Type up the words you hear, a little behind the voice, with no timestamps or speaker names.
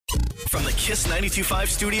From the Kiss 92.5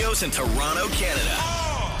 studios in Toronto, Canada.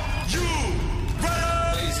 Are you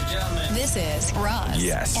ready? Ladies and gentlemen, This is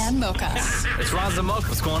Roz and Mocha. it's Roz and Mocha.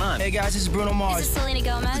 What's going on? Hey guys, this is Bruno Mars. This is Selena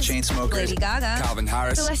Gomez. The Chainsmokers. Lady Gaga. Calvin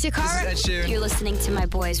Harris. Celestia Cara. This is Ed Sheeran. You're listening to my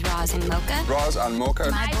boys Roz and Mocha. Roz and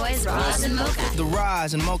Mocha. My boys Roz and Mocha. The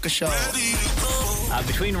Roz and Mocha Show. Ready to go.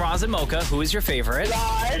 Between Roz and Mocha, who is your favorite? You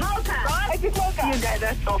guys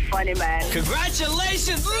are so funny, man.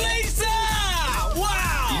 Congratulations, Lisa!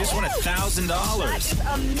 Wow! You just won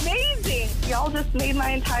 $1,000. Amazing. Y'all just made my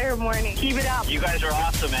entire morning. Keep it up. You guys are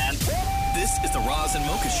awesome, man. This is the Roz and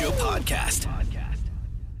Mocha Show podcast.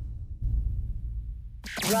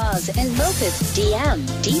 Roz and Mocha's DM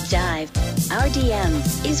Deep Dive. Our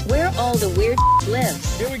DM is where all the weird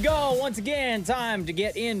lives. Here we go. Once again, time to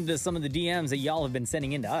get into some of the DMs that y'all have been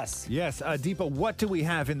sending in to us. Yes, Deepa, what do we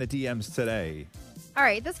have in the DMs today? All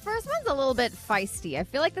right, this first one's a little bit feisty. I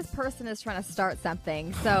feel like this person is trying to start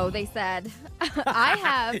something. So they said, I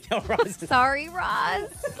have... Yo, Roz. Sorry, Roz.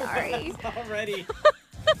 Sorry. Already.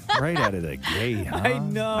 Right out of the gate, huh? I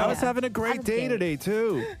know. I was having a great Out of day date. today,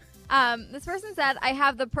 too. This person said, I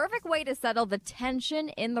have the perfect way to settle the tension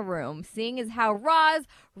in the room, seeing as how Roz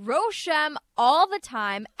roast Shem all the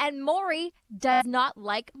time and Maury does not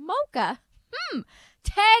like Mocha.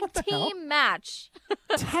 Tag team match.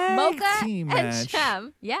 Tag Mocha team and match.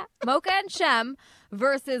 Shem. Yeah, Mocha and Shem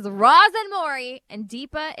versus Roz and Maury, and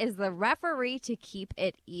Deepa is the referee to keep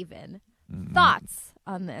it even. Thoughts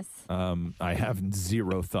on this? I have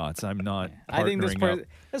zero thoughts. I'm not I think partnering up.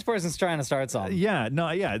 this person's trying to start something. Yeah, no,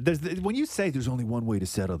 yeah. When you say there's only one way to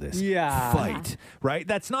settle this, Yeah. fight, right?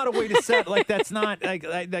 That's not a way to settle. Like that's not like.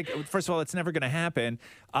 First of all, it's never going to happen.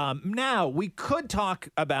 Now we could talk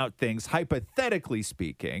about things hypothetically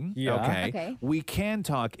speaking. Yeah. Okay. We can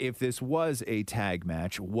talk if this was a tag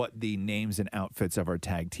match, what the names and outfits of our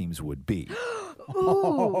tag teams would be.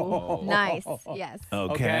 Ooh, nice. Yes.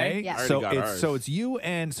 Okay. Yeah. So Already got it's you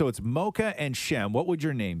and so it's Mocha and Shem. What would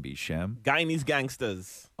your name be, Shem? Guyanese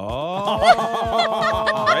gangsters. Oh,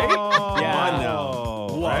 Right? Yeah. Come on now.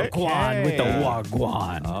 Wagwan with the Okay.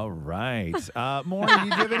 wagwan. All right. Maureen, do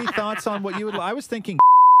you have any thoughts on what you would? I was thinking.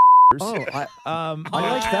 Oh, I like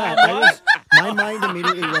like that. My mind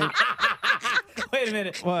immediately went. Wait a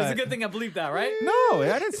minute. What? It's a good thing I bleeped that, right? No,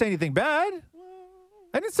 I didn't say anything bad.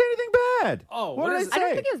 I didn't say anything bad. Oh, what what did is I I say?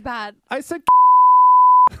 don't think it was bad. I said.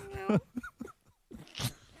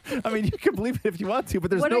 I mean, you can believe it if you want to, but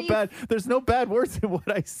there's What no are you- bad. There's no bad words in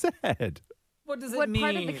what I said. What does it What mean?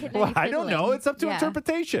 part of the kid Well, are you I don't know. fiddling? It's up to Yeah.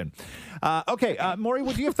 interpretation. Okay, Maury,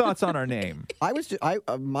 what do you have thoughts on our name? I was.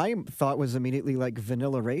 My thought was immediately like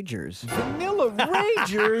Vanilla Ragers Vanilla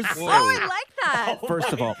Ragers. Oh, I like that.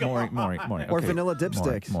 First of all, Maury. or okay. Vanilla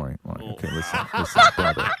Dipsticks. Maury. Okay, listen,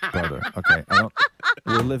 brother. Okay,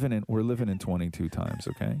 we're living in 22 times.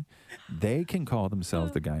 Okay, they can call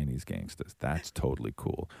themselves the Guyanese gangsters. That's totally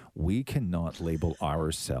cool. We cannot label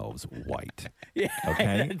ourselves white. Yeah,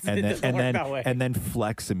 Okay, it doesn't work that way. and then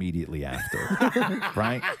flex immediately after,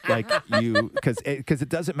 right? Like because it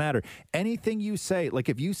doesn't matter. Anything you say, like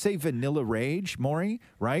if you say Vanilla Rage, Maury,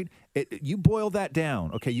 right? You boil that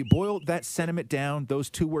down, okay? You boil that sentiment down, those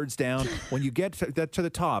two words down. When you get to the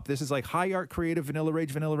top, this is like high art, creative, Vanilla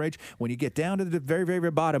Rage. When you get down to the very,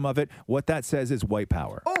 very bottom of it, what that says is white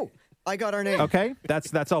power. Oh, I got our name. Okay,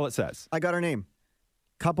 that's all it says. I got our name.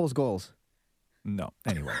 Couples goals. No.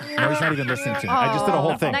 Anyway, Maury's not even listening to me. I just did a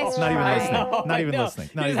whole thing. Nice Not even try. listening. Not I even know. listening.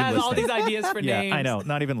 He Not just even has all listening. these ideas for Yeah, names. I know.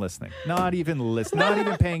 Not even listening. Not even listening. Not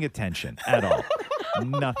even paying attention at all.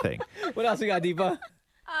 Nothing. What else we got, Deepa?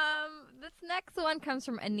 This next one comes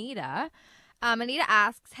from Anita. Anita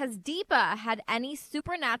asks, has Deepa had any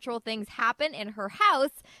supernatural things happen in her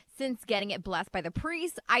house since getting it blessed by the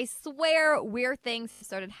priest? I swear weird things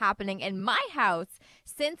started happening in my house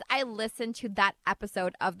since I listened to that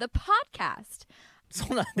episode of the podcast.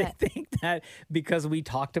 So now they think that because we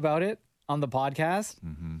talked about it on the podcast,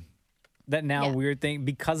 that now Yeah.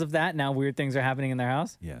 because of that, now weird things are happening in their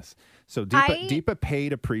house? Yes. So Deepa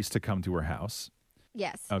paid a priest to come to her house.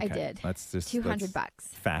 Yes, Okay. I did. That's just $200.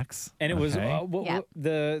 Facts. And it was Okay. Yeah.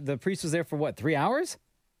 the priest was there for what, 3 hours?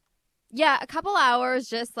 Yeah, a couple hours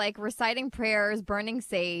just like reciting prayers, burning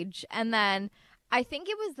sage. And then I think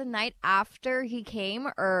it was the night after he came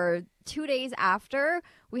or 2 days after,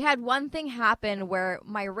 we had one thing happen where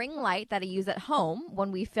my ring light that I use at home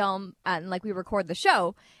when we film and like we record the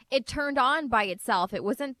show, it turned on by itself. It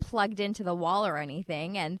wasn't plugged into the wall or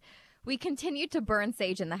anything. And we continued to burn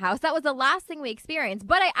sage in the house. That was the last thing we experienced.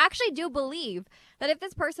 But I actually do believe that if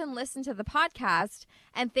this person listened to the podcast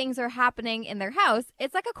and things are happening in their house,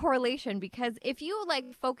 it's like a correlation because if you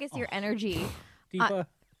like focus your energy. Deepa?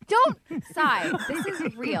 Don't sigh. This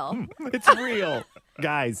is real. It's real.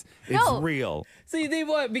 Guys, it's No. real. So you think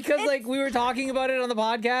what? Because like we were talking about it on the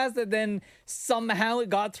podcast, and then somehow it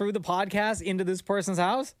got through the podcast into this person's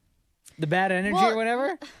house, the bad energy Well, or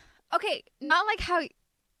whatever. Okay, not like how.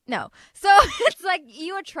 No, so it's like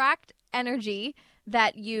you attract energy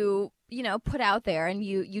that you put out there and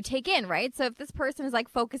you take in, right? So if this person is like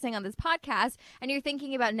focusing on this podcast and you're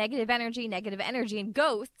thinking about negative energy and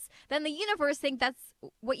ghosts, then the universe thinks that's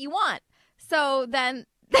what you want. So then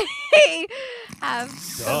they have.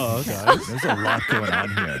 Oh, guys, there's a lot going on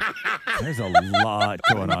here. There's a lot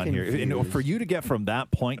going on here. And for you to get from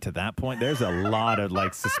that point to that point, there's a lot of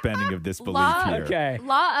like suspending of disbelief here.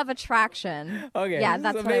 Law of attraction. Okay. Yeah,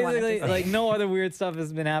 that's so what I wanted to basically, say. like no other weird stuff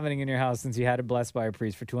has been happening in your house since you had it blessed by a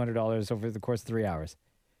priest for $200 over the course of 3 hours.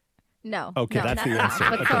 No. Okay, no, that's the not. answer.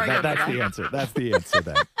 But Okay, sorry that's about the that. answer. That's the answer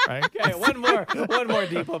then. Right? Okay, one more,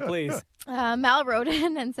 Deepa, please. Mel wrote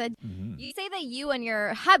in and said, Mm-hmm. you say that you and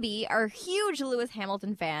your hubby are huge Lewis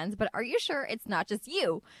Hamilton fans, but are you sure it's not just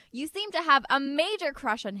you? You seem to have a major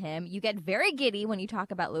crush on him. You get very giddy when you talk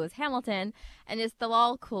about Lewis Hamilton, and is the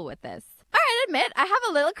all cool with this? All right, admit, I have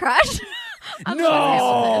a little crush on Lewis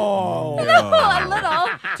Hamilton. No, a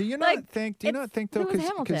little. Do you not think? Do you not think though? Lewis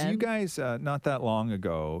Because you Hamilton. guys not that long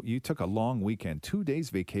ago, you took a long weekend, 2 days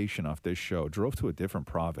vacation off this show, drove to a different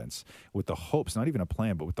province with the hopes, not even a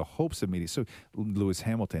plan, but with the hopes of meeting Lewis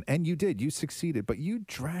Hamilton, and you did. You succeeded, but you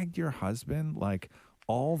dragged your husband like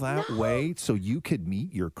all that way so you could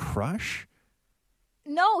meet your crush.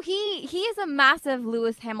 No, he is a massive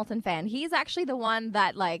Lewis Hamilton fan. He's actually the one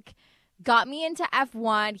that like got me into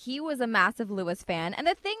F1. He was a massive Lewis fan. And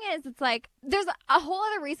the thing is, it's like there's a whole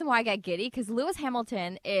other reason why I get giddy, because Lewis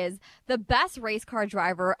Hamilton is the best race car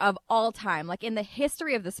driver of all time, like in the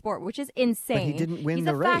history of the sport, which is insane. But he didn't win He's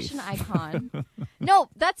the a race. fashion icon. No,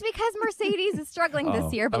 that's because Mercedes is struggling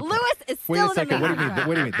this year, but okay. Lewis is still Wait a an second. What do amazing you mean? driver.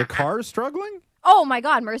 What do you mean? The car is struggling? Oh my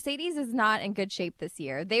God, Mercedes is not in good shape this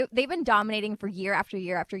year. They've been dominating for year after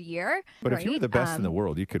year after year. But if you were right? the best in the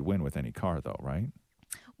world, you could win with any car, though, right?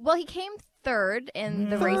 Well, he came third in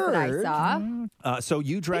the race that I saw. So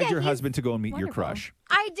you dragged Yeah, your he's husband to go and meet your wonderful. crush.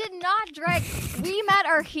 I did not drag. We met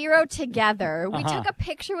our hero together. We Uh-huh. took a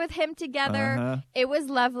picture with him together. Uh-huh. It was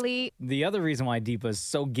lovely. The other reason why Deepa is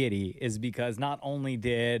so giddy is because not only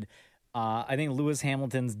did I think Lewis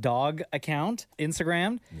Hamilton's dog account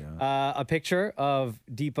Instagrammed a picture of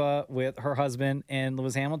Deepa with her husband and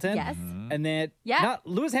Lewis Hamilton. Yes. And then not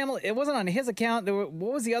Lewis Hamilton. It wasn't on his account. What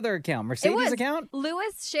was the other account? It Mercedes was. account?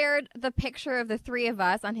 Lewis shared the picture of the three of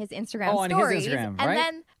us on his Instagram Oh, on his stories. Instagram, and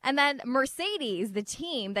right? then Mercedes, the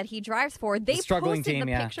team that he drives for, they struggling posted team,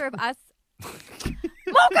 the yeah. picture of us.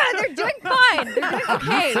 Mocha, they're doing fine. They're doing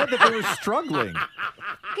okay. You said that they were struggling.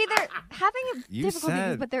 Okay, they're having You difficulties,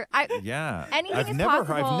 said- but they're Yeah. anything I've is never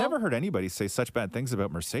possible. heard anybody say such bad things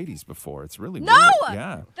about Mercedes before. It's really No! weird.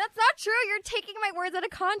 Yeah. That's not true. You're taking my words out of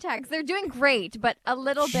context. They're doing great, but a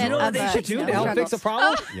little bit You know what of they a should do to struggle. help fix a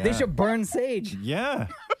problem? Yeah. They should burn sage. Yeah.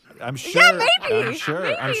 I'm sure. maybe. I'm sure.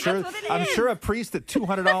 Maybe I'm sure. that's what it I'm is. sure a priest at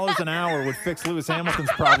 $200 an hour would fix Lewis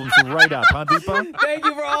Hamilton's problems right up, huh, Deepa? Thank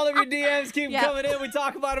you for all of your DMs. Keep Yeah. coming in. We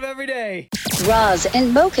talk about them every day. Roz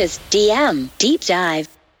and Mocha's DM Deep Dive.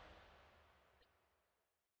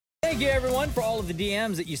 Thank you, everyone, for all of the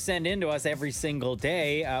DMs that you send in to us every single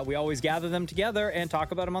day. We always gather them together and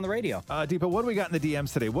talk about them on the radio. Deepa, what do we got in the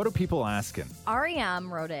DMs today? What are people asking?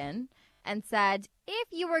 REM wrote in and said, if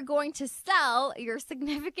you were going to sell your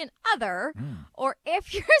significant other, or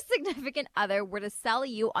if your significant other were to sell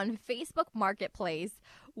you on Facebook Marketplace,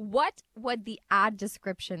 what would the ad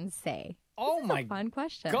description say? Oh, This is my a fun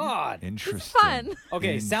question. God. Interesting. It's fun.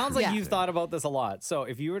 Okay, sounds like Yeah. you've thought about this a lot. So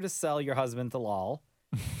if you were to sell your husband to Lal,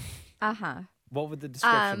 Uh-huh. what would the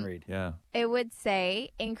description Um, read? Yeah. It would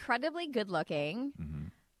say, incredibly good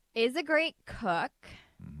looking, is a great cook,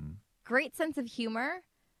 great sense of humor,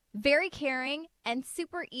 very caring, and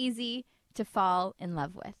super easy to fall in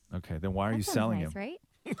love with. Okay, then why are That you sounds selling nice, him? right?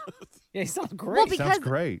 Yeah, he sounds great. Well, because Sounds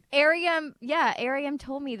great. Ariam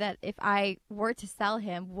told me that if I were to sell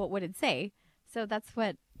him, what would it say? So that's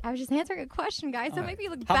what I was just answering a question, guys. Don't make me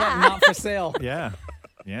look How bad. about not for sale? Yeah.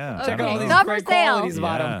 Yeah. Okay, I don't know. these not for great sale. qualities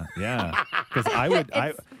about him. Yeah. Because I would.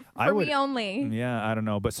 I For would. me only. Yeah, I don't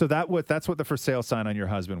know, but so that's what the for sale sign on your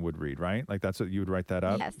husband would read, right? Like that's what you would write that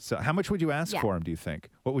up. Yes. So how much would you ask Yeah. for him? Do you think?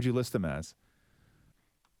 What would you list him as?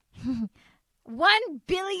 $1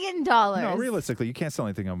 billion. No, realistically, you can't sell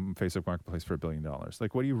anything on Facebook Marketplace for $1 billion.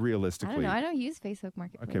 Like, what do you I realistically? don't know. I don't use Facebook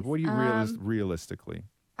Marketplace. Okay, what do you realistically?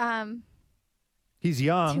 He's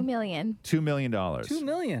young. $2 million. $2 million. $2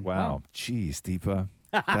 million. Wow. Jeez, Deepa.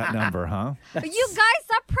 That number, huh? You guys,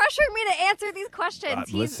 stop pressuring me to answer these questions.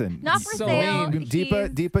 He's Listen, not for sale.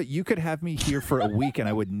 Deepa, you could have me here for a week, and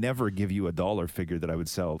I would never give you a dollar figure that I would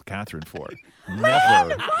sell Catherine for. Never.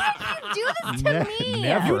 Why do you do this to me?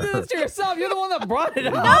 Never. You did this to yourself. You're the one that brought it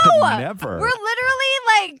up. No, Never. We're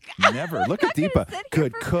literally like Never. Look at Deepa.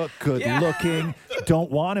 Good cook, good looking.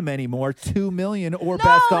 Don't want him anymore. $2 million or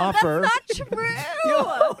best offer. That's not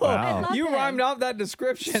true. Wow. You rhymed off that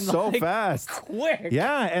description So like, fast. quick.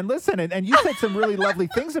 Yeah, and listen, and you said some really lovely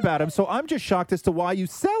things about him, so I'm just shocked as to why you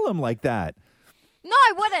sell him like that. No,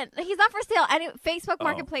 I wouldn't. He's not for sale. Any Facebook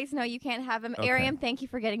Marketplace, no, you can't have him. Okay. Ariam, thank you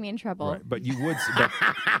for getting me in trouble. Right, but you would.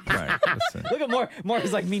 Right, listen. Look at more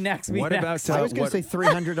is like me next. Me What next. about? I was going to say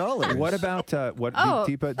 $300. What about what? Oh.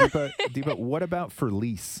 Deepa. What about for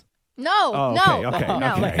lease? No, Oh, no, okay, okay,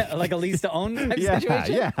 no. okay. Like a lease to own type Yeah,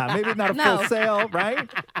 situation? yeah. Maybe not a No. full sale, right?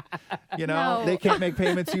 You know, No. they can't make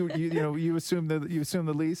payments. You assume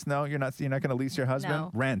the lease. No, you're not going to lease your husband.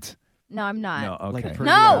 No. Rent. No, I'm not. No, okay. Like per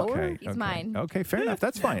No. hour? Okay, He's okay. mine. Okay, fair enough.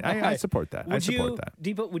 That's fine. I support that. I Would support you, that.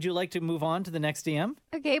 Deepa, would you like to move on to the next DM?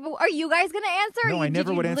 Okay, but are you guys going to answer? No, or I did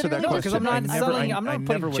never you would answer that literally because just I'm not I answer? never- selling. I'm I not never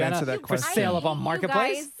putting would Jenna answer that for question. sale up on You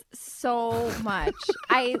Marketplace. guys so much.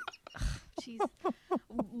 Jeez.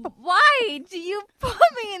 Why do you put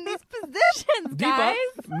me in these positions, Deepa, guys?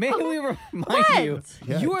 may we remind What? you,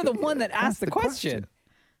 Yeah, you are the one that asked the question.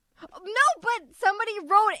 No, but somebody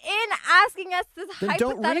wrote in asking us this Then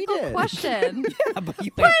don't read hypothetical it. question. Yeah, but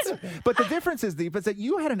you answered. But the difference is, Deepa, is that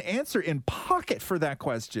you had an answer in pocket for that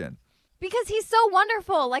question. Because he's so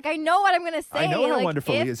wonderful. Like, I know what I'm going to say. I know how like,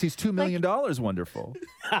 wonderful if, he is. He's $2 million wonderful.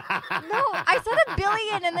 No, I said $1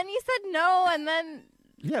 billion, and then you said no, and then...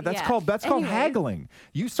 Yeah, that's Yeah. called Anyway. haggling.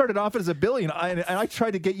 You started off as $1 billion, and I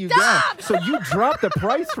tried to get you down. So you dropped the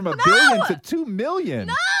price from $1 billion to $2 million.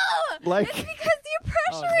 No! Like- It's because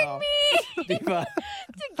you're pressuring me Deepa.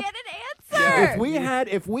 to get an answer.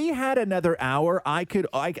 If we had another hour,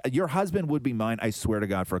 your husband would be mine. I swear to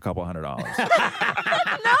God, for a couple $100.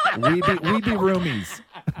 We'd be roomies,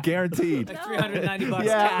 guaranteed. Like $390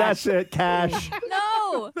 Yeah, cash. that's it, cash.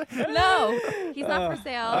 No, he's not for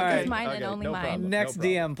sale. all right. He's mine and Okay, only no mine. problem. Next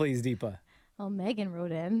DM, please, Deepa. Well, Megan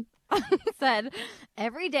wrote in, said,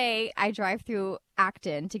 every day I drive through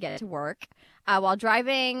Acton to get to work. While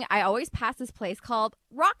driving, I always pass this place called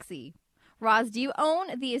Roxy. Roz, do you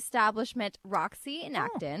own the establishment Roxy in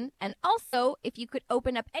Acton? And also, if you could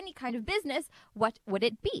open up any kind of business, what would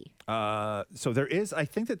it be? So there is. I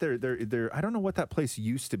think that there. I don't know what that place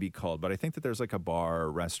used to be called, but I think that there's like a bar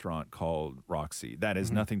or restaurant called Roxy. That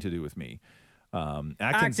has nothing to do with me.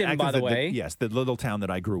 Acton, by the way. yes, the little town that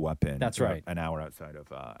I grew up in. That's right. An hour outside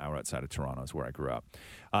of Toronto is where I grew up.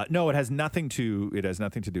 No, it has nothing to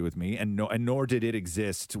do with me, and nor did it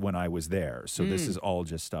exist when I was there. So this is all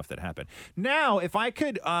just stuff that happened. Now, if I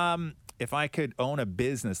could own a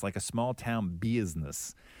business, like a small town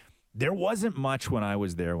business. There wasn't much when I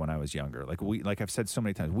was there when I was younger. Like I've said so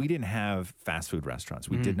many times, we didn't have fast food restaurants.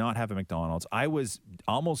 We did not have a McDonald's. I was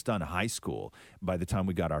almost done high school by the time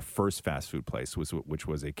we got our first fast food place, which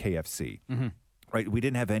was a KFC. Right, we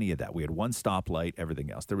didn't have any of that. We had one stoplight,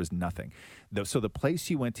 everything else. There was nothing. So the place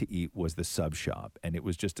you went to eat was the Sub Shop, and it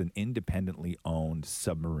was just an independently owned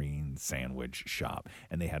submarine sandwich shop.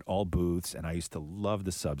 And they had all booths, and I used to love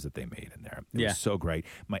the subs that they made in there. It was so great.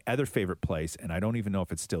 My other favorite place, and I don't even know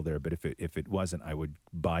if it's still there, but if it wasn't, I would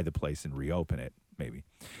buy the place and reopen it. Maybe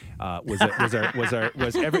every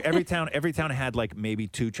town had like maybe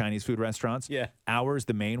 2 Chinese food restaurants. Yeah, ours,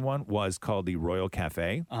 the main one, was called the Royal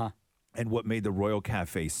Cafe. And what made the Royal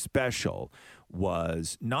Cafe special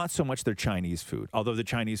was not so much their Chinese food, although the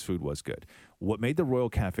Chinese food was good. What made the Royal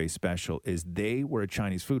Cafe special is they were a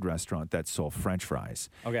Chinese food restaurant that sold French fries.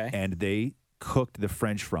 Okay. And they cooked the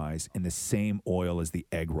French fries in the same oil as the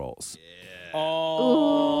egg rolls.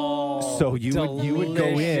 Oh, so you would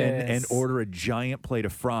go in and delicious. order a giant plate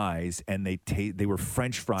of fries, and they were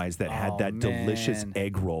French fries that had that delicious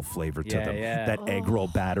egg roll flavor to them, that egg roll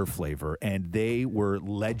batter flavor, and they were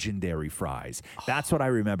legendary fries. That's what I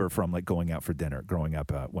remember from like going out for dinner growing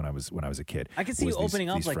up when I was a kid. I can see you opening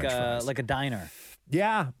up like a diner.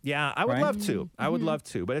 Yeah, I would Right? love to. I would love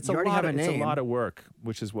to, but it's You a already lot. have a It's a name. lot of work,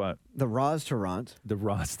 which is what The Restaurant. the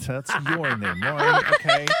Roz. That's your name, Maureen.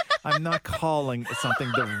 Okay, I'm not calling something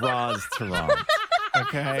the Restaurant.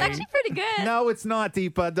 Okay, It's actually pretty good. No, it's not,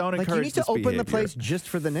 Deepa. Don't Like, encourage you need to this open the behavior. place just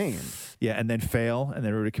for the name. Yeah, and then fail, and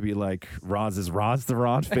then everybody could be like, Roz's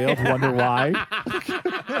Restaurant failed. Wonder why.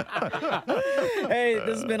 Hey,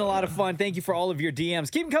 this has been a lot of fun. Thank you for all of your DMs.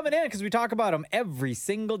 Keep them coming in because we talk about them every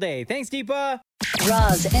single day. Thanks, Deepa.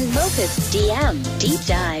 Roz and Mocha's DM Deep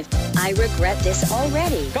Dive. I regret this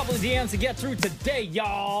already. Couple of DMs to get through today,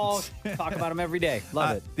 y'all. Talk about them every day.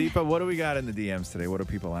 Love it. Deepa, what do we got in the DMs today? What are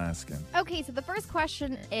people asking? Okay, so the first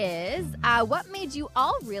question is, what made you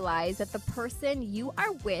all realize that the person you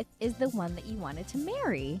are with is the one that you wanted to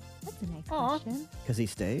marry? That's a nice question. Because he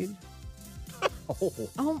stayed?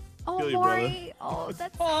 Oh, Feel you, Maury. Oh,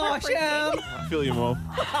 that's heartbreaking. I feel you, Mo.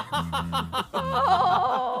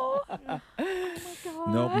 Oh.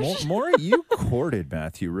 No, Maury, you courted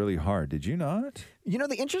Matthew really hard, did you not? You know,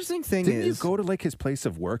 the interesting thing Didn't is... you go to like his place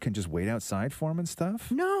of work and just wait outside for him and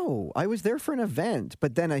stuff? No, I was there for an event,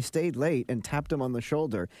 but then I stayed late and tapped him on the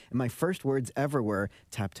shoulder. And my first words ever were,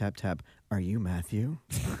 tap, tap, tap, are you Matthew?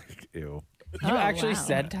 Ew. You actually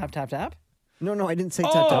said tap, tap, tap? No, I didn't say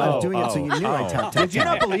tap, tap. I was doing it so you knew I tapped, tap, Did you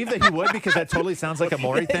not believe that he would? Because that totally sounds like a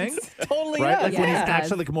Maury thing. Totally right? does. Like when he's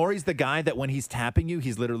actually, like Maury's the guy that when he's tapping you,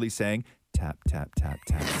 he's literally saying, tap, tap, tap,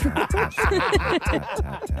 tap, tap, tap, tap, tap,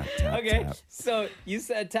 tap, tap. Okay, so you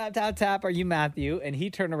said tap, tap, tap, are you Matthew? And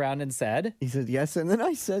he turned around and said? He said yes, and then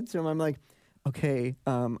I said to him, I'm like, okay,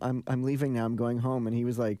 I'm leaving now. I'm going home. And he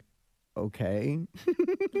was like, okay.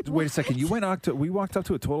 Wait a second. We walked up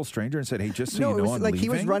to a total stranger and said, hey, just so No, you it know, was I'm like leaving. he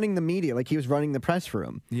was running the media, like he was running the press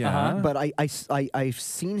room. Yeah. But I've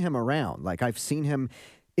seen him around. Like I've seen him.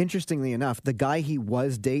 Interestingly enough, the guy he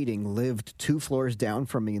was dating lived 2 floors down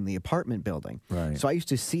from me in the apartment building. Right. So I used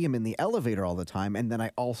to see him in the elevator all the time, and then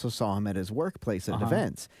I also saw him at his workplace at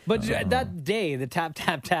events. But that day, the tap,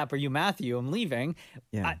 tap, tap, are you Matthew? I'm leaving.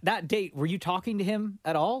 Yeah. That date, were you talking to him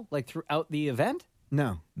at all? Like throughout the event?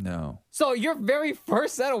 No. So your very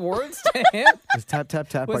first set of words to him was tap, tap,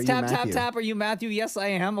 tap, are was you tap, Matthew? tap, tap, are you Matthew? Yes, I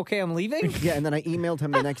am. Okay, I'm leaving. Yeah, and then I emailed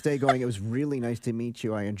him the next day going, it was really nice to meet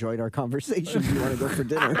you. I enjoyed our conversation. Do you want to go for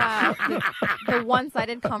dinner? The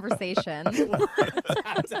one-sided conversation.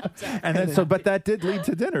 And then, but that did lead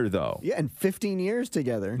to dinner, though. Yeah, and 15 years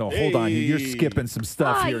together. No, hold on. You're skipping some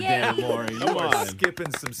stuff Oh, here, yeah. Dan Maury. You are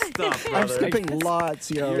skipping some stuff, I'm brother. skipping lots,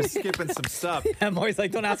 yo. You're skipping some stuff. And Maury's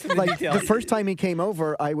like, don't ask for the Like details. the first time he came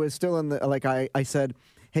over, I was still in the I said,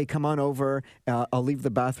 hey, come on over. I'll leave the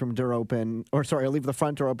bathroom door open. Or sorry, I'll leave the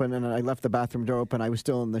front door open. And I left the bathroom door open. I was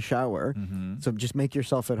still in the shower. So just make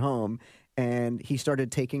yourself at home. And he started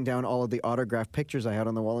taking down all of the autographed pictures I had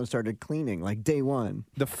on the wall and started cleaning, like day one.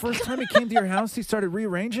 The first time he came to your house, he started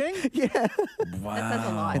rearranging? Yeah. Wow. That says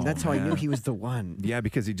a lot. And that's how I knew he was the one. Yeah,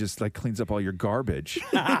 because he just like cleans up all your garbage.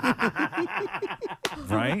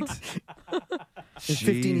 Right? And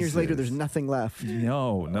 15 years later, there's Jesus. nothing left.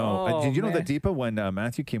 No. Oh, Did you know man. that Deepa, when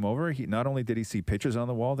Matthew came over, he not only did he see pictures on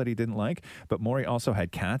the wall that he didn't like, but Maury also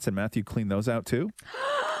had cats, and Matthew cleaned those out too?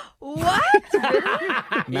 What?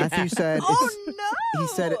 Matthew said, Oh, he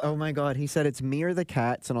said, oh my God, he said, it's me or the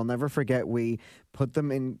cats. And I'll never forget, we put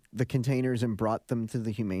them in the containers and brought them to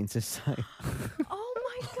the Humane Society. Oh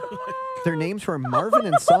my God. Their names were Marvin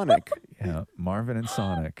and Sonic. Yeah, Marvin and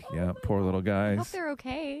Sonic. Yeah, poor little I hope guys. they're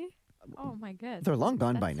okay. Oh my goodness. They're long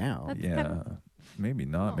gone by now. That's Yeah. Maybe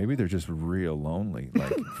not. Maybe they're just real lonely.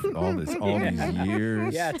 Like all these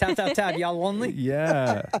years. Yeah, tap, tap, tap. Y'all lonely?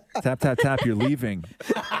 Yeah. Tap, tap, tap. You're leaving.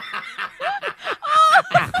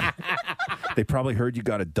 They probably heard you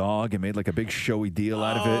got a dog and made like a big showy deal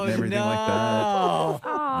out of it and everything like that.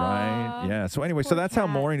 Right? Yeah. So anyway, so that's how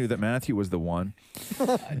Maury knew that Matthew was the one.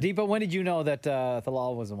 Deepa, when did you know that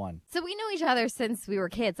Thalal was the one? So we knew each other since we were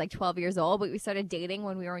kids, like 12 years old, but we started dating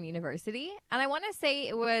when we were in university. And I want to say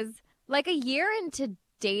it was like a year into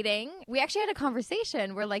dating. We actually had a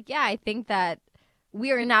conversation. We're like, yeah, I think that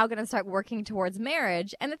we are now going to start working towards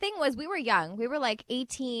marriage. And the thing was, we were young. We were like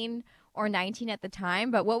 18 or 19 at the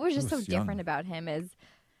time. But what was just so different about him is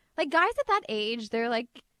like guys at that age, they're like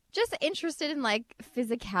just interested in like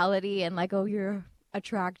physicality and like, oh, you're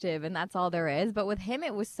attractive and that's all there is. But with him,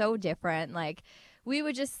 it was so different. Like we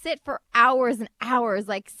would just sit for hours and hours,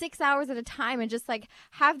 like 6 hours at a time and just like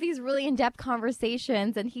have these really in-depth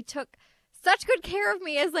conversations. And he took such good care of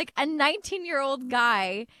me as like a 19-year-old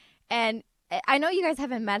guy. And I know you guys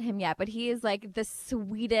haven't met him yet, but he is like the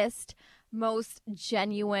sweetest, most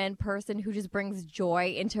genuine person who just brings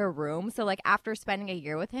joy into a room. So like after spending a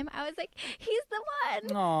year with him, I was like, he's the one.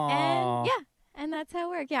 Aww. And yeah, and that's how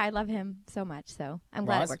it worked. Yeah, I love him so much. So I'm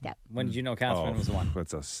glad Ross, it worked out. When did you know Catherine was the one?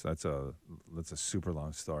 That's a super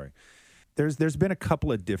long story. There's been a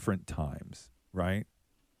couple of different times, right?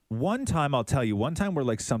 One time I'll tell you, one time where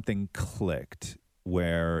like something clicked,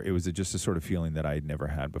 where it was just a sort of feeling that I had never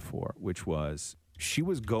had before, which was she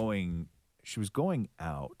was going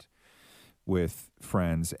out with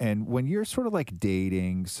friends, and when you're sort of like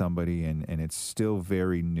dating somebody and it's still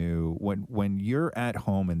very new, when you're at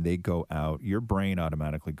home and they go out, your brain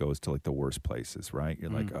automatically goes to like the worst places, right? You're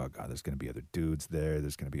like, oh God, there's going to be other dudes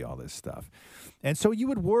there's going to be all this stuff. And so you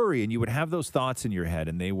would worry and you would have those thoughts in your head,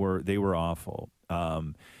 and they were awful.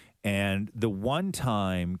 And the one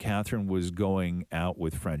time Catherine was going out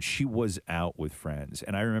with friends, she was out with friends,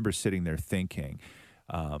 and I remember sitting there thinking,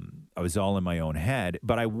 I was all in my own head,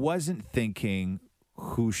 but I wasn't thinking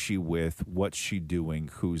who's she with, what's she doing,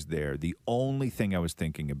 who's there. The only thing I was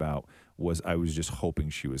thinking about was I was just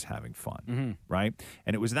hoping she was having fun, right?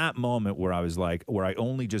 And it was that moment where I was like, where I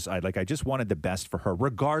just wanted the best for her,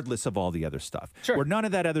 regardless of all the other stuff. Sure. Where none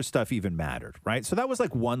of that other stuff even mattered, right? So that was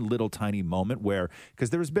like one little tiny moment where,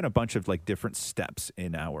 because there has been a bunch of like different steps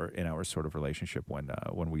in our sort of relationship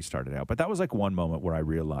when we started out, but that was like one moment where I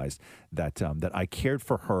realized that that I cared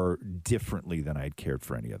for her differently than I had cared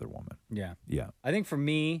for any other woman. Yeah. Yeah. I think for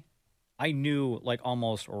me, I knew like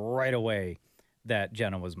almost right away that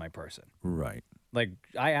Jenna was my person. Right. Like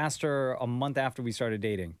I asked her a month after we started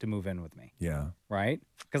dating to move in with me. Yeah. Right?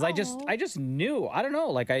 Because I just knew. I don't know.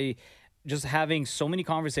 Like I just having so many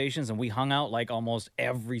conversations, and we hung out like almost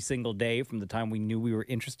every single day from the time we knew we were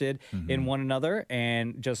interested in one another,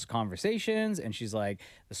 and just conversations. And she's like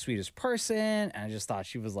the sweetest person. And I just thought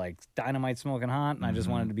she was like dynamite smoking hot, and I just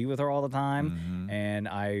wanted to be with her all the time. And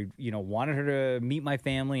I, wanted her to meet my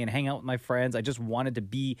family and hang out with my friends. I just wanted to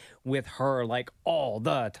be with her like all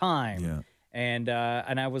the time. Yeah. And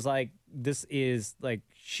I was like, this is like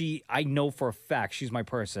I know for a fact she's my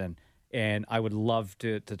person. And I would love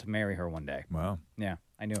to marry her one day. Wow. Yeah,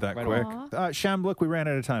 I knew That right quick. away. Sham, look, we ran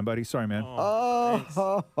out of time, buddy. Sorry, man.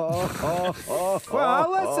 Oh,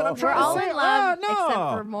 Well, listen, I'm We're trying all to say, in love no. except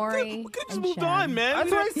for Maury. We could just and moved Shem. on, man.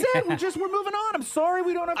 That's what I said. We're moving on. I'm sorry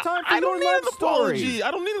we don't have time for I don't your need love an story. apology.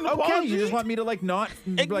 I don't need an apology. Okay, you just want me to like not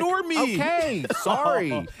Ignore me. Okay,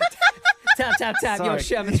 sorry. Tap, tap, tap. Yo, Sorry.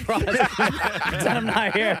 Shem, it's Ross. Pretend I'm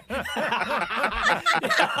not here. This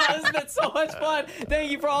has been so much fun.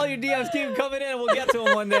 Thank you for all your DMs. Keep coming in. We'll get to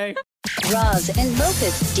them one day. Roz and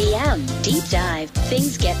Mocha's DM Deep Dive.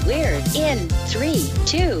 Things get weird in 3,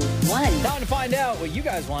 2, 1. Time to find out what you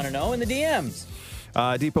guys want to know in the DMs.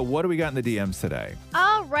 Deepa, what do we got in the DMs today?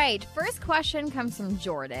 All right. First question comes from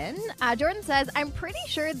Jordan. Jordan says, I'm pretty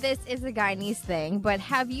sure this is a Guyanese thing, but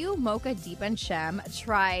have you, Mocha, Deep, and Shem,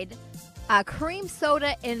 tried cream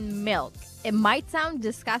soda in milk? It might sound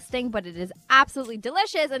disgusting, but it is absolutely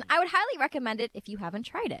delicious, and I would highly recommend it if you haven't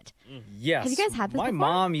tried it. Yes. Have you guys had this My before?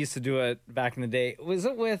 mom used to do it back in the day. Was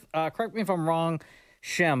it with, correct me if I'm wrong,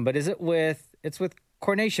 Shem, but it's with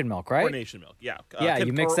Carnation milk, right? Carnation milk, yeah. Yeah,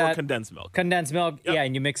 you mix or that. condensed milk. Condensed milk, Yep. yeah,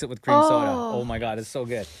 and you mix it with cream soda. Oh my God, it's so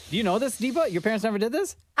good. Do you know this, Deepa? Your parents never did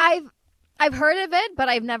this? I've heard of it, but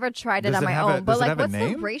I've never tried it Does on it my have own. a- But does it like, have a what's the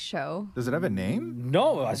name? ratio? Does it have a name?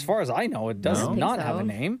 No, as far as I know, it does No? not I think have a so.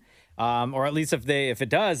 name. Or at least if it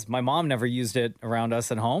does, my mom never used it around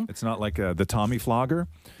us at home. It's not like the Tommy Flogger?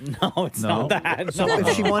 No, it's No? not that. So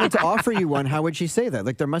if she wanted to offer you one, how would she say that?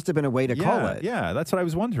 Like there must have been a way to call it. Yeah, that's what I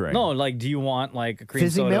was wondering. No, like, do you want like a cream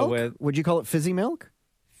Fizzy soda milk? with Would you call it fizzy milk?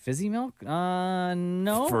 fizzy milk?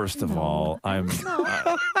 No. First of all, I'm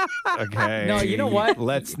okay. No, you know what?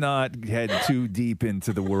 Let's not head too deep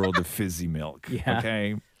into the world of fizzy milk. Yeah.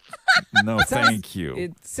 Okay. No, thank you.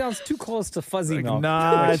 It sounds too close to fuzzy milk.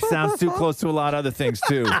 Nah, it sounds too close to a lot of other things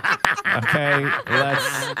too. Okay,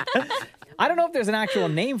 let's. I don't know if there's an actual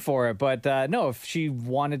name for it, but no, if she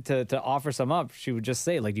wanted to offer some up, she would just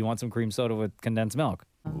say, like, do you want some cream soda with condensed milk?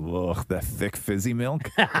 Ugh, that thick fizzy milk.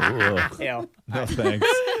 Ugh. Ew. No thanks.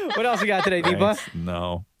 What else you got today, Deepa? Thanks.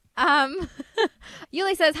 No.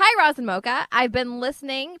 Yuli says, hi, Roz and Mocha. I've been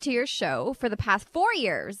listening to your show for the past 4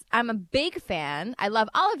 years. I'm a big fan. I love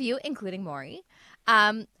all of you, including Maury.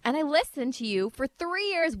 And I listened to you for 3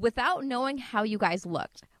 years without knowing how you guys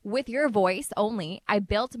looked. With your voice only, I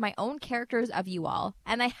built my own characters of you all.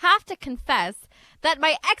 And I have to confess that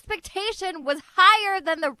my expectation was higher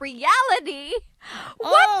than the reality.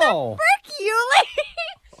 What the frick, Yuli?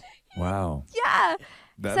 Wow. Yeah.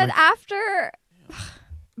 That Said like- after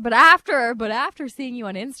seeing you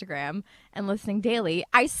on Instagram and listening daily,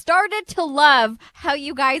 I started to love how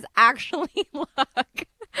you guys actually look.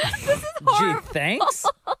 This is horrible. Gee, thanks.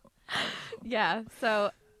 Yeah. So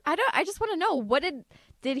I just want to know, what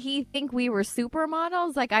did he think we were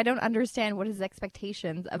supermodels? Like, I don't understand what his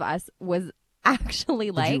expectations of us was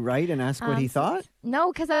actually like. Did you write and ask what he thought?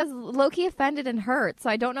 No, because I was low-key offended and hurt. So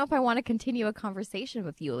I don't know if I want to continue a conversation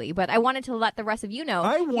with Yuli, but I wanted to let the rest of you know.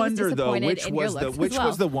 I he was wonder though disappointed which in your was the looks which as well.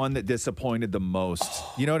 was the one that disappointed the most.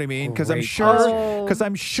 You know what I mean? Because I'm Great sure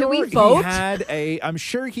Should we vote? I'm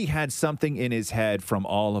sure he had something in his head from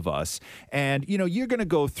all of us. And you know, you're gonna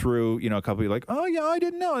go through, you know, a couple of like, oh yeah, I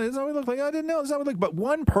didn't know. This is how we look like. I didn't know. This is how we look. But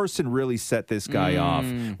one person really set this guy off,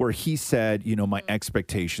 where he said, you know, my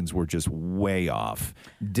expectations were just way off.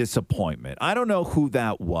 Disappointment. I don't know who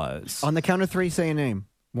that was. On the count of 3, say a name.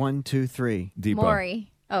 1, 2, 3. Deepa.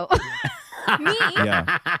 Maury. Oh. Me?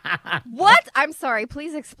 Yeah. What? I'm sorry.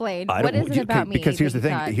 Please explain. What is it about me? Because here's that the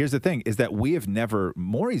you thing. thought- Here's the thing is that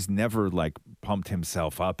Maury's never like pumped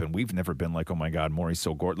himself up, and we've never been like, oh my God, Maury's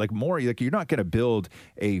so gorgeous. Like Maury, like you're not going to build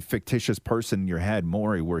a fictitious person in your head,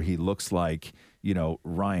 Maury, where he looks like, you know,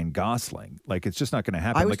 Ryan Gosling. Like it's just not going to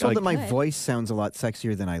happen. I was like, told that my voice sounds a lot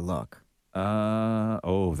sexier than I look.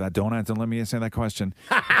 Don't have to let me answer that question.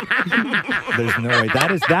 There's no way.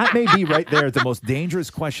 That may be right there the most dangerous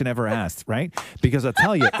question ever asked, right? Because I'll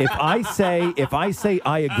tell you, if I say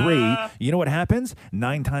I agree, you know what happens?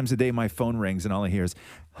 9 times a day my phone rings and all I hear is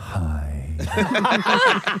hi.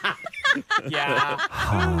 Yeah.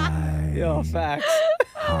 Hi. Yo, facts.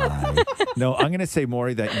 Hi. No, I'm gonna say,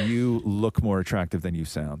 Maury, that you look more attractive than you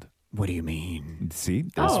sound. What do you mean? See,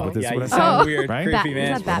 this is what yeah, I'm you saying. sound weird, right? creepy Is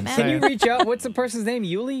man. that Batman? Can you reach out? What's the person's name?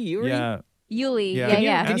 Yuli? Yeah. Yuli. Yeah.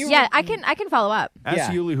 Yeah. Can you- Yeah, I can follow up.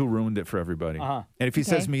 Ask Yuli who ruined it for everybody. Uh-huh. And if he Okay.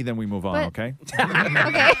 says me, then we move on, But- okay?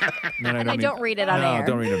 Okay. No, And I don't read it on no, air.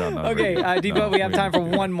 don't read it on Okay, Deepa, we have time for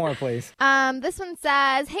one more, please. This one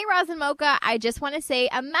says, "Hey Roz and Mocha, I just want to say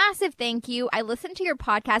a massive thank you. I listen to your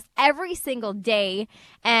podcast every single day,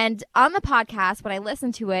 and on the podcast, when I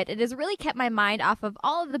listen to it, it has really kept my mind off of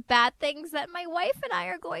all of the bad things that my wife and I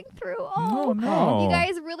are going through. Oh, no. You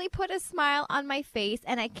guys really put a smile on my face,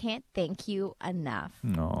 and I can't thank you enough."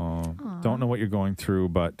 No, don't know what you're going through,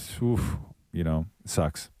 but oof, you know, it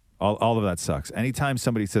sucks. All of that sucks. Anytime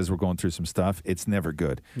somebody says we're going through some stuff, it's never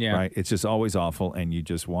good, Yeah. right? It's just always awful, and you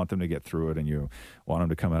just want them to get through it, and you want them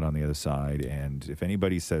to come out on the other side. And if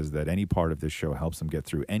anybody says that any part of this show helps them get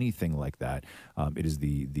through anything like that, it is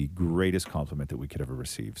the greatest compliment that we could ever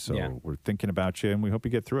receive. So Yeah. we're thinking about you, and we hope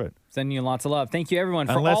you get through it. Sending you lots of love. Thank you, everyone,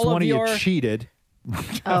 for Unless all one of of your... you cheated.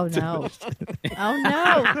 Oh no! Oh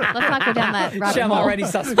no! Let's not go down that rabbit Shem hole. already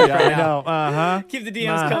suspect Yeah, right I now. know. Uh-huh. Keep the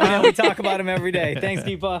DMs coming in. We talk about them every day. Thanks,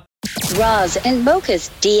 Deepa. Roz and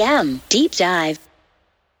Mocha's DM Deep Dive.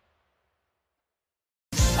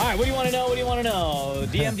 All right, what do you want to know? What do you want to know?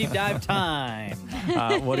 DM Deep Dive time.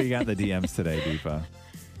 What do you got in the DMs today, Deepa?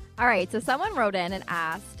 All right, so someone wrote in and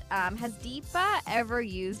asked, has Deepa ever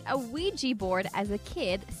used a Ouija board as a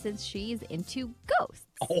kid since she's into ghosts?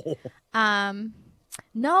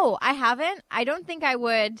 No, I haven't. I don't think I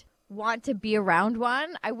would want to be around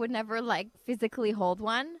one. I would never like physically hold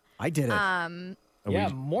one. I did it. Yeah,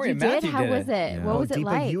 Maury You and did? Matthew How did was it? Yeah. What was it Deepa,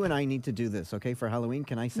 like? you and I need to do this, okay, for Halloween.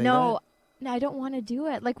 Can I say No, that? no, I don't want to do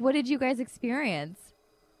it. Like, what did you guys experience?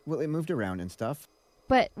 Well, it moved around and stuff.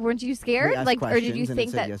 But weren't you We scared? asked Like, or did you questions and think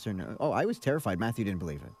it said that? yes or no? Oh, I was terrified. Matthew didn't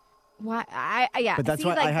believe it. Why? Yeah. But that's see,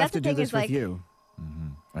 why like, I have that's to the do thing this is, with like, you.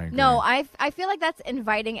 I agree. No, I feel like that's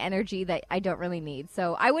inviting energy that I don't really need.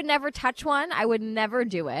 So I would never touch one. I would never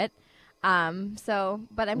do it. But I'm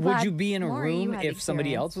Would glad, you be in a Maury, you room had if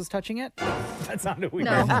somebody experience. else was touching it? That sounded weird.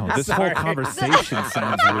 No. No, this whole conversation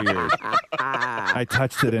sounds weird. I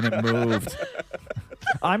touched it and it moved.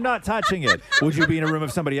 I'm not touching it. Would you be in a room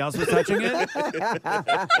if somebody else was touching it?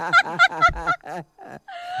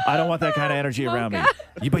 I don't want that kind of energy around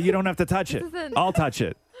me. But you don't have to touch it. isn't- I'll touch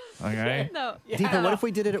it. Okay? No. Deepa, what if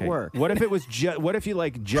we did it at Okay. work? What if it was what if you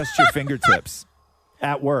like just your fingertips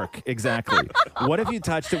at work? Exactly. What if you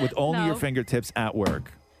touched it with only your No. fingertips at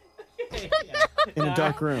work? In a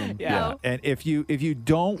dark room. Yeah. And if you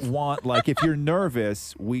don't want, like, if you're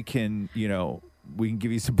nervous, we can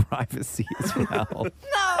give you some privacy as well.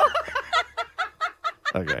 No.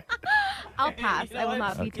 Okay. I'll pass. I will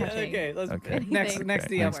not be Okay. touching. Okay, let's Okay. next Anything. DM,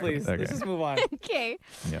 Next please. one. Let's Okay. just move on. Okay.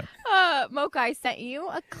 Yeah. Mocha, I sent you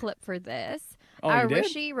a clip for this. Oh, you did?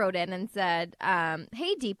 Rishi wrote in and said,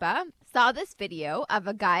 "Hey Deepa, saw this video of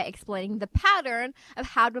a guy explaining the pattern of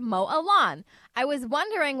how to mow a lawn. I was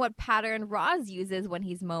wondering what pattern Roz uses when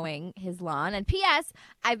he's mowing his lawn. And P.S.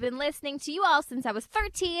 I've been listening to you all since I was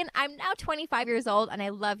 13. I'm now 25 years old, and I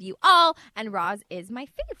love you all. And Roz is my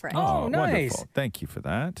favorite." Oh, nice. Wonderful. Thank you for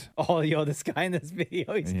that. Oh, yo, this guy in this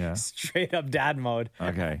video, he's Yeah. straight up dad mode.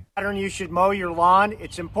 Okay. Pattern you should mow your lawn.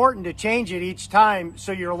 It's important to change it each time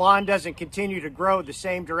so your lawn doesn't continue to grow the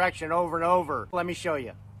same direction over and over. Let me show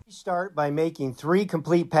you. Start by making 3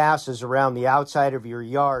 complete passes around the outside of your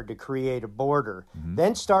yard to create a border.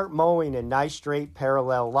 Then start mowing in nice straight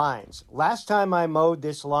parallel lines. Last time I mowed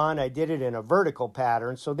this lawn, I did it in a vertical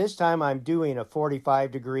pattern, so this time I'm doing a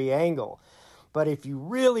 45-degree angle. But if you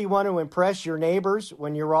really want to impress your neighbors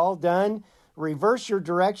when you're all done, reverse your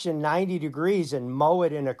direction 90 degrees and mow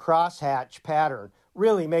it in a crosshatch pattern.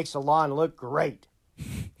 Really makes the lawn look great.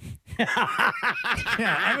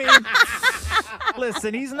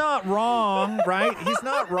 Listen, he's not wrong, right? He's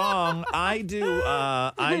not wrong. I do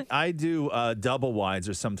I do double wides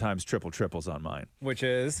or sometimes triples on mine. Which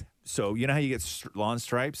is? So you know how you get lawn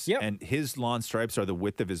stripes? Yep. And his lawn stripes are the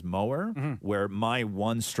width of his mower, where my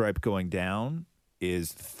one stripe going down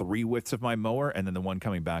is 3 widths of my mower, and then the one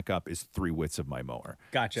coming back up is 3 widths of my mower.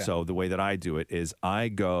 Gotcha. So the way that I do it is I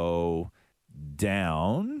go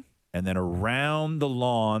down and then around the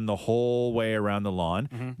lawn, the whole way around the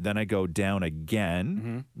lawn. Then I go down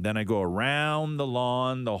again. Then I go around the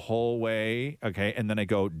lawn the whole way. Okay. And then I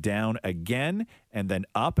go down again and then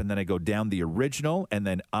up. And then I go down the original and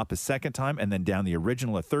then up a second time and then down the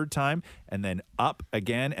original a third time and then up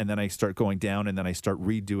again. And then I start going down and then I start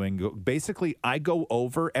redoing. Basically, I go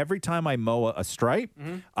over every time I mow a stripe,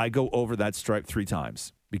 I go over that stripe 3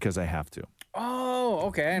 times because I have to. Oh,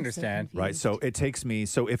 okay. I understand. Right. So it takes me,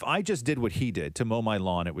 so if I just did what he did to mow my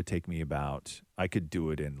lawn, it would take me about, I could do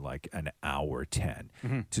it in like an hour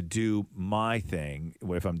 10. To do my thing,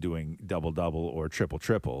 if I'm doing double or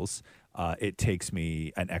triples, it takes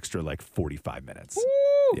me an extra like 45 minutes. Woo,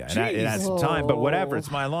 yeah. And it adds some time, but whatever.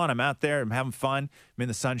 It's my lawn. I'm out there. I'm having fun. I'm in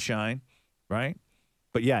the sunshine. Right.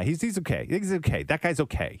 But yeah, he's okay. He's okay. That guy's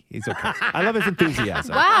okay. He's okay. I love his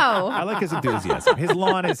enthusiasm. Wow. I like his enthusiasm. His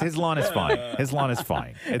lawn is fine. His lawn is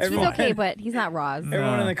fine. It's He's fine. okay, but he's not Roz.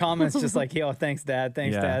 Everyone in the comments just like, yo, thanks, Dad.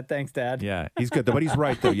 Thanks, Yeah. Dad. Thanks, Dad. Yeah, he's good though. But he's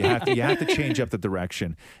right though. You have to change up the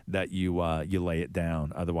direction that you lay it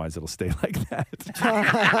down. Otherwise, it'll stay like that.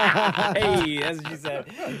 Hey, that's what she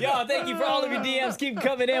said. Yo, thank you for all of your DMs. Keep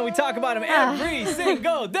coming in. We talk about them every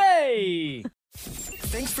single day.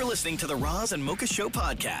 Thanks for listening to the Roz and Mocha Show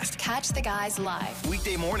podcast. Catch the guys live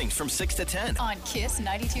Weekday mornings from 6 to 10. on Kiss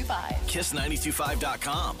 92.5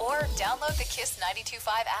 Kiss925.com. or download the Kiss 92.5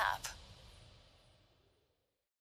 app.